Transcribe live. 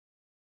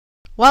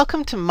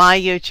Welcome to my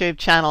YouTube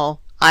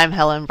channel. I'm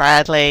Helen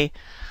Bradley.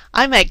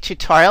 I make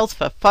tutorials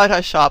for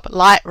Photoshop,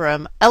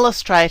 Lightroom,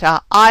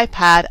 Illustrator,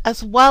 iPad,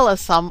 as well as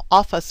some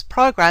Office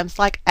programs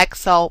like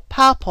Excel,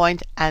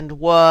 PowerPoint, and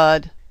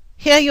Word.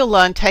 Here you'll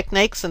learn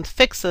techniques and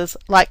fixes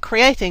like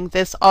creating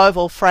this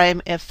oval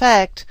frame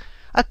effect,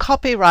 a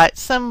copyright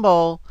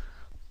symbol,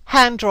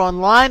 hand-drawn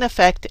line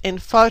effect in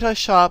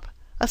Photoshop,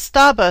 a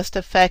starburst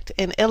effect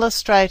in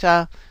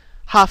Illustrator,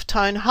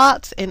 halftone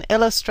hearts in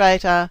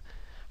Illustrator,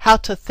 how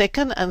to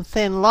thicken and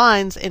thin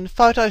lines in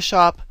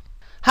Photoshop,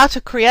 how to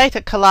create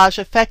a collage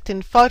effect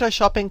in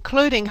Photoshop,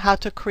 including how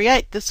to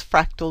create this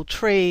fractal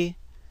tree,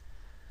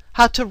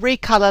 how to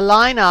recolor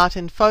line art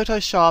in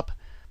Photoshop,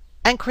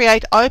 and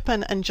create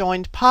open and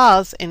joined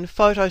paths in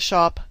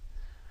Photoshop,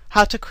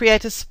 how to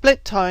create a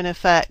split tone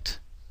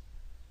effect,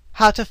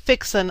 how to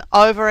fix an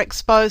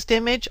overexposed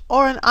image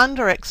or an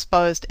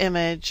underexposed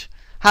image,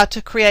 how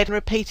to create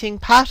repeating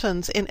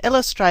patterns in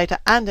Illustrator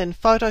and in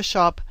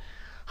Photoshop,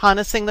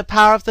 harnessing the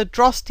power of the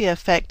Drosty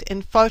effect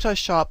in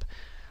Photoshop,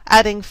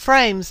 adding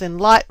frames in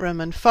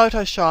Lightroom and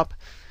Photoshop,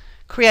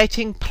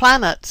 creating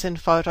planets in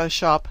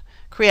Photoshop,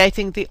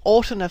 creating the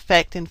Autumn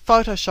effect in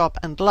Photoshop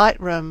and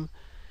Lightroom,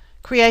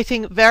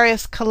 creating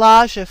various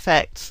collage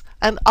effects,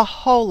 and a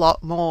whole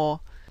lot more.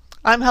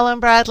 I'm Helen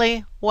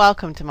Bradley.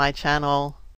 Welcome to my channel.